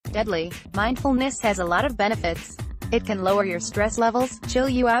deadly. Mindfulness has a lot of benefits. It can lower your stress levels, chill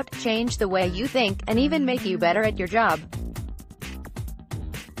you out, change the way you think, and even make you better at your job.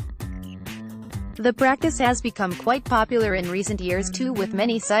 The practice has become quite popular in recent years too, with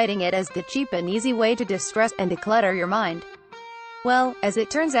many citing it as the cheap and easy way to distress and declutter your mind. Well, as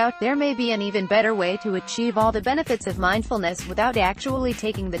it turns out, there may be an even better way to achieve all the benefits of mindfulness without actually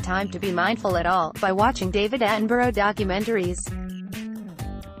taking the time to be mindful at all, by watching David Attenborough documentaries.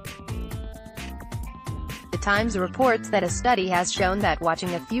 The Times reports that a study has shown that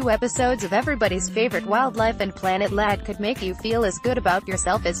watching a few episodes of everybody's favorite Wildlife and Planet Lad could make you feel as good about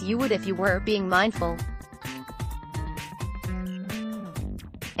yourself as you would if you were being mindful.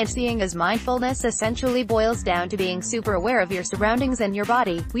 And seeing as mindfulness essentially boils down to being super aware of your surroundings and your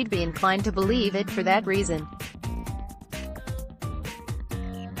body, we'd be inclined to believe it for that reason.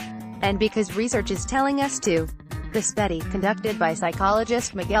 And because research is telling us to. The study, conducted by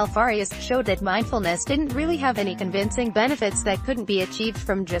psychologist Miguel Farias, showed that mindfulness didn't really have any convincing benefits that couldn't be achieved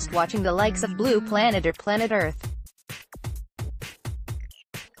from just watching the likes of Blue Planet or Planet Earth.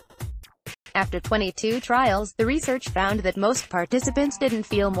 After 22 trials, the research found that most participants didn't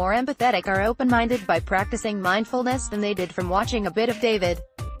feel more empathetic or open-minded by practicing mindfulness than they did from watching a bit of David.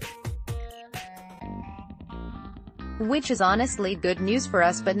 Which is honestly good news for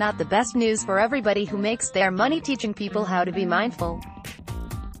us, but not the best news for everybody who makes their money teaching people how to be mindful.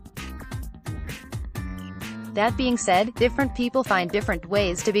 That being said, different people find different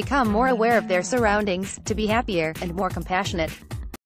ways to become more aware of their surroundings, to be happier, and more compassionate.